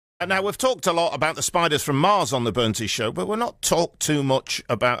Now, we've talked a lot about the Spiders from Mars on the Burnsy show, but we're not talked too much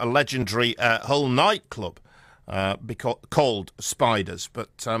about a legendary Hull nightclub called Spiders. But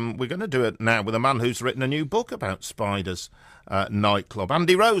we're going to do it now with a man who's written a new book about Spiders Nightclub.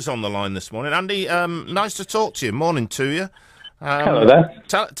 Andy Roe's on the line this morning. Andy, nice to talk to you. Morning to you. Hello there.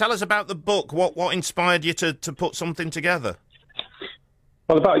 Tell us about the book. What inspired you to put something together?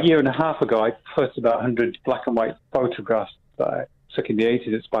 Well, about a year and a half ago, I put about 100 black and white photographs that I took in the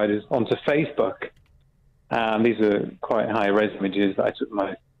 80s at Spiders onto Facebook. And these are quite high-res images that I took with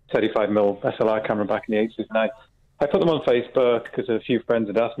my 35mm SLR camera back in the 80s. And I put them on Facebook because a few friends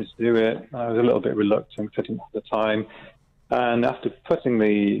had asked me to do it. I was a little bit reluctant because I didn't have the time. And after putting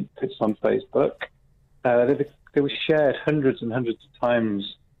the pictures on Facebook, they were shared hundreds and hundreds of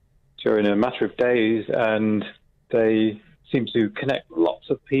times during a matter of days, and they seem to connect lots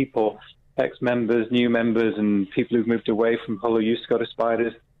of people, ex-members, new members, and people who've moved away from Hull who used to go to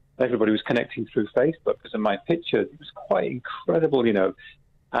Spiders. Everybody was connecting through Facebook because of my pictures. It was quite incredible, you know.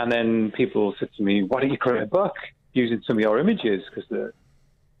 And then people said to me, why don't you create a book using some of your images? Because they're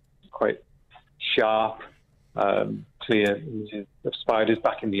quite sharp, clear images of Spiders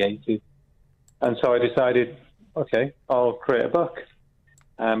back in the 80s. And so I decided, okay, I'll create a book.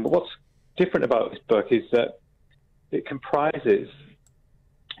 But what's different about this book is that it comprises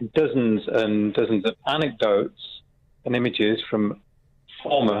dozens and dozens of anecdotes and images from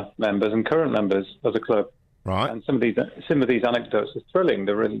former members and current members of the club. Right. And some of these anecdotes are thrilling.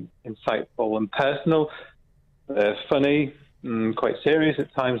 They're really insightful and personal. They're funny, quite serious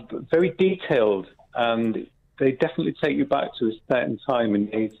at times, but very detailed. And they definitely take you back to a certain time in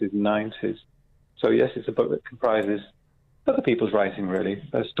the 80s and 90s. So, yes, it's a book that comprises other people's writing, really.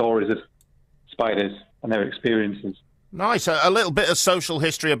 Their stories of Spiders and their experiences. Nice. A little bit of social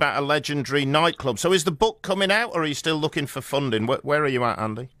history about a legendary nightclub. So is the book coming out, or are you still looking for funding? Where are you at,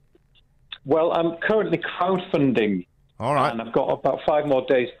 Andy? Well, I'm currently crowdfunding. All right. And I've got about 5 more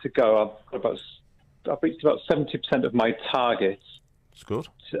days to go. I've reached about 70% of my target. That's good.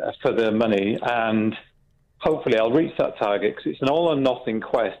 For the money, and hopefully I'll reach that target, because it's an all-or-nothing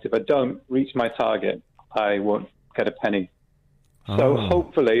quest. If I don't reach my target, I won't get a penny. Oh. So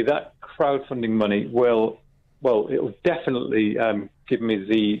hopefully that crowdfunding money will definitely give me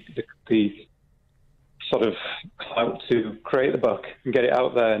the sort of clout to create the book and get it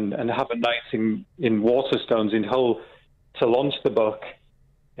out there and have a night in Waterstones in Hull to launch the book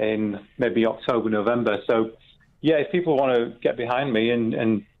in maybe October, November. So, yeah, if people want to get behind me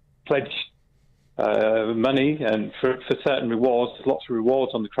and pledge money and for certain rewards, there's lots of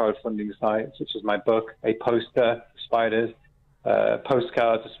rewards on the crowdfunding site, such as my book, a poster, Spiders,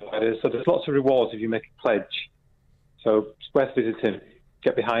 postcards of Spiders. So there's lots of rewards if you make a pledge. So it's worth visiting,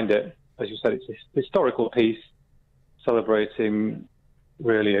 get behind it. As you said, it's a historical piece celebrating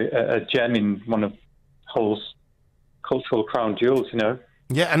really a gem in one of Hull's cultural crown jewels, you know.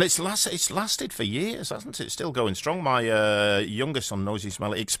 Yeah, and it's lasted for years, hasn't it? It's still going strong. My youngest son, Noisy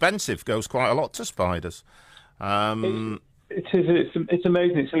Smelly, Expensive, goes quite a lot to Spiders. It's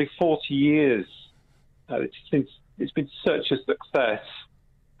amazing. It's only 40 years. It's been such a success.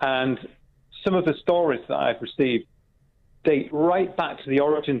 And some of the stories that I've received date right back to the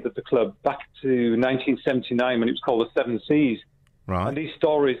origins of the club, back to 1979 when it was called the Seven Seas. Right. And these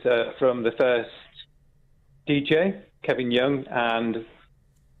stories are from the first DJ, Kevin Young, and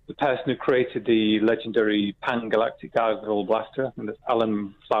the person who created the legendary Pan-Galactic Gargoyle Blaster, and that's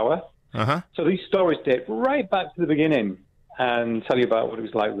Alan Flower. Uh-huh. So these stories date right back to the beginning and tell you about what it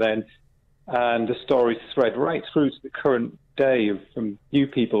was like then. And the stories thread right through to the current day from new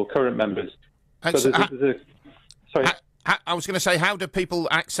people, current members. Sorry. I was going to say, how do people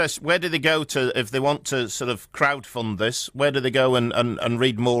access, where do they go to, if they want to sort of crowdfund this, where do they go and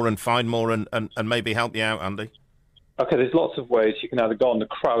read more and find more and maybe help you out, Andy? Okay, there's lots of ways. You can either go on the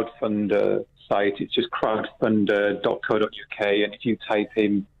Crowdfunder site, it's just crowdfunder.co.uk, and if you type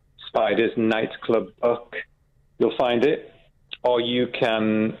in Spiders Nightclub book, you'll find it. Or you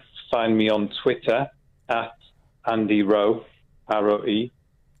can find me on Twitter at Andy Roe, R-O-E,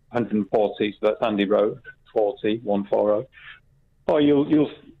 140, so that's Andy Roe. 140. Or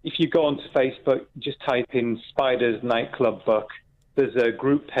if you go onto Facebook, just type in Spiders Nightclub book. There's a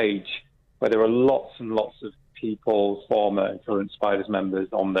group page where there are lots and lots of people, former and current Spiders members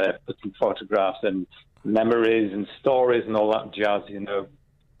on there, putting photographs and memories and stories and all that jazz, you know.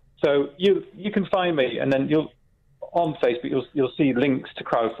 So you can find me, and then on Facebook you'll see links to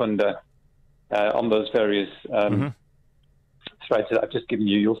Crowdfunder on those various threads that I've just given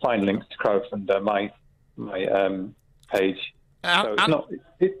you. You'll find links to Crowdfunder, my page. So it's not.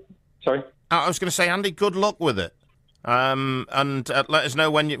 Sorry? I was going to say, Andy, good luck with it. and let us know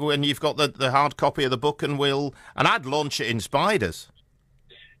when you've got the hard copy of the book, and I'd launch it in Spiders.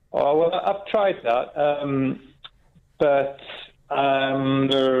 Oh, well, I've tried that, but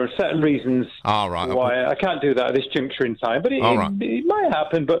there are certain reasons why I can't do that at this juncture in time. But it might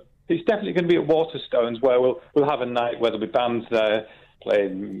happen, but it's definitely going to be at Waterstones, where we'll have a night where there'll be bands there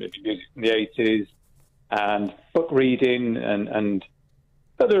playing music in the 80s and book reading and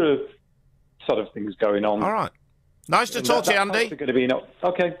other sort of things going on. All right. Nice to talk to you, Andy. Going to be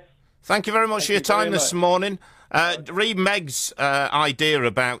okay. Thank you very much for your time this morning. Read Meg's idea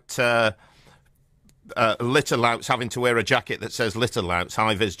about Litter Louts having to wear a jacket that says Litter Louts,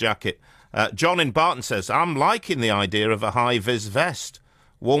 high-vis jacket. John in Barton says, I'm liking the idea of a high-vis vest.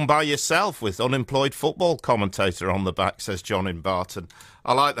 Worn by yourself with unemployed football commentator on the back, says John in Barton.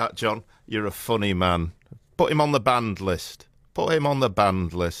 I like that, John. You're a funny man. Put him on the banned list.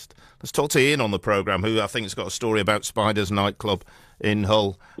 Let's talk to Ian on the programme, who I think has got a story about Spiders Nightclub in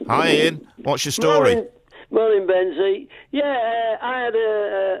Hull. Hi, Ian. What's your story? Morning, Burnsy. Yeah, I had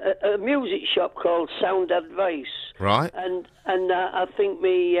a music shop called Sound Advice. Right. And I think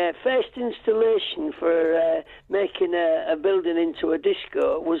my first installation for making a building into a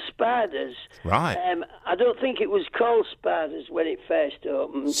disco was Spiders. Right. I don't think it was called Spiders when it first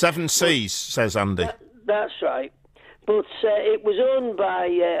opened. 7 Seas, says Andy. That's right. But it was owned by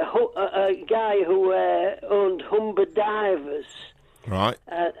a guy who owned Humber Divers. Right.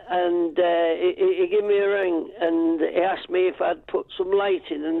 And he gave me a ring and he asked me if I'd put some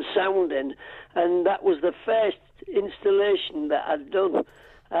lighting and sound in, and that was the first installation that I'd done.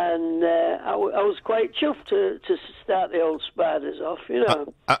 And I was quite chuffed to start the old Spiders off, you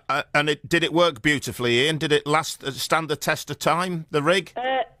know. And did it work beautifully, Ian? Did it stand the test of time, the rig?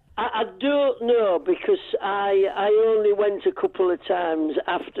 I don't know, because I only went a couple of times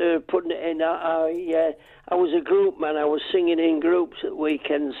after putting it in. I was a group man. I was singing in groups at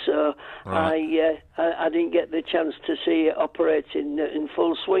weekends, so right. I didn't get the chance to see it operating in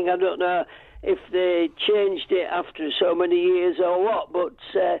full swing. I don't know if they changed it after so many years or what, but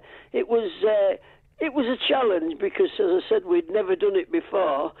it was a challenge because, as I said, we'd never done it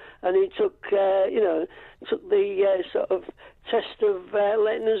before, and it took the sort of test of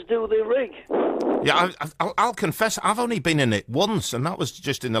letting us do the rig. Yeah, I'll confess, I've only been in it once, and that was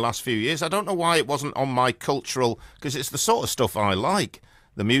just in the last few years. I don't know why it wasn't on my cultural, because it's the sort of stuff I like,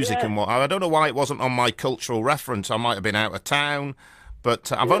 the music and what. I don't know why it wasn't on my cultural reference. I might have been out of town,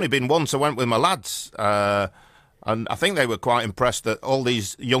 but I've only been once. I went with my lads, and I think they were quite impressed that all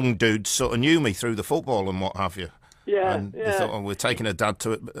these young dudes sort of knew me through the football and what have you. Yeah, and they thought, we're taking our dad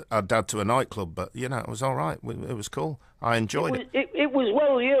to a nightclub, but it was all right. It was cool. I enjoyed it. It was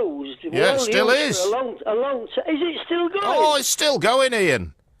well used. Yeah, it still is. For a long time. Is it still going? Oh, it's still going,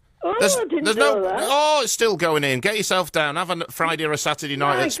 Ian. I didn't know that. Oh, it's still going, Ian. Get yourself down. Have a Friday or a Saturday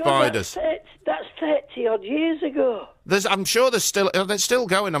night at Spiders. That's 30-odd years ago. I'm sure it's still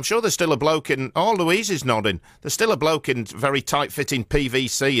going. I'm sure there's still a bloke in... Oh, Louise is nodding. There's still a bloke in very tight-fitting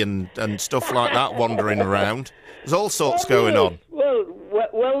PVC and stuff like that wandering around. There's all sorts going on.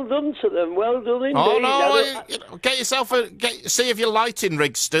 Well done to them. Well done indeed. Oh, no, get yourself see if your lighting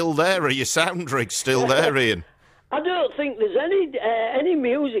rig's still there or your sound rig's still there, Ian. I don't think there's any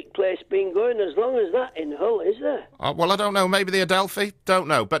music place been going as long as that in Hull, is there? Well, I don't know. Maybe the Adelphi? Don't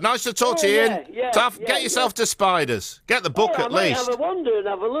know. But nice to talk to you, Ian. Get yourself to Spiders. Get the book at least. I might have a wander and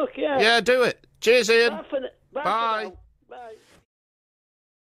have a look, yeah. Yeah, do it. Cheers, Ian. Bye.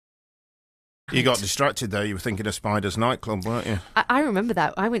 You got distracted there. You were thinking of Spiders Nightclub, weren't you? I remember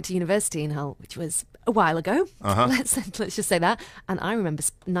that. I went to university in Hull, which was a while ago. Uh-huh. Let's just say that. And I remember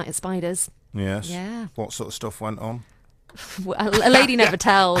Night at Spiders. Yes. Yeah. What sort of stuff went on? A lady never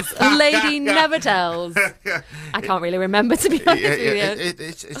tells. A lady never tells. I can't really remember, to be honest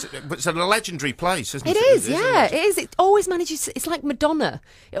with you. It's a legendary place, isn't it? It is, yeah. It is. It always manages. It's like Madonna.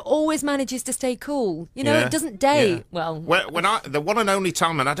 It always manages to stay cool. You know, it doesn't date. Yeah. Well, the one and only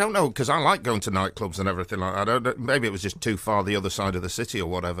time, and I don't know, because I like going to nightclubs and everything like that. Maybe it was just too far the other side of the city or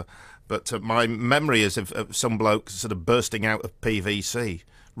whatever. But my memory is of some bloke sort of bursting out of PVC.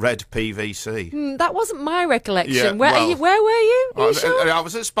 Red PVC. That wasn't my recollection. Where were you? Are you sure? I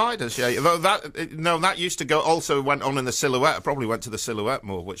was at Spiders, yeah. That used to go, also went on in the Silhouette. I probably went to the Silhouette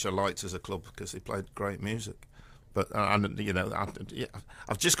more, which I liked as a club because they played great music. But,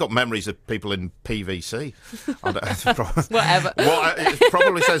 I've just got memories of people in PVC. Whatever. It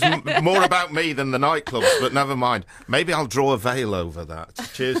probably says more about me than the nightclubs, but never mind. Maybe I'll draw a veil over that.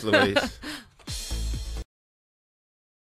 Cheers, Louise.